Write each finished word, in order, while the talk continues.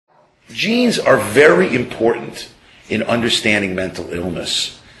Genes are very important in understanding mental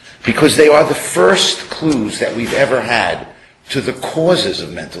illness because they are the first clues that we've ever had to the causes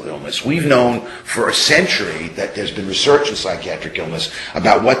of mental illness. We've known for a century that there's been research in psychiatric illness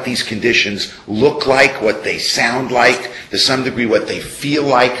about what these conditions look like, what they sound like, to some degree what they feel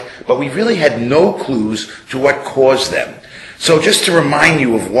like, but we really had no clues to what caused them. So just to remind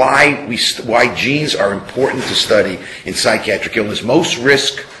you of why genes are important to study in psychiatric illness, most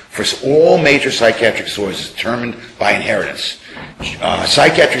risk for all major psychiatric disorders is determined by inheritance.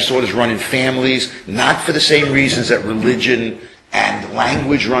 Psychiatric disorders run in families, not for the same reasons that religion and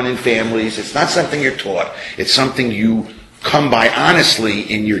language run in families. It's not something you're taught. It's something you come by honestly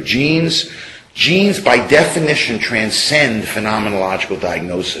in your genes. Genes, by definition, transcend phenomenological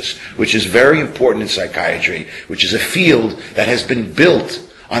diagnosis, which is very important in psychiatry, which is a field that has been built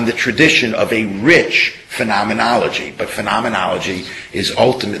on the tradition of a rich phenomenology. But phenomenology is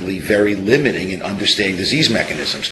ultimately very limiting in understanding disease mechanisms.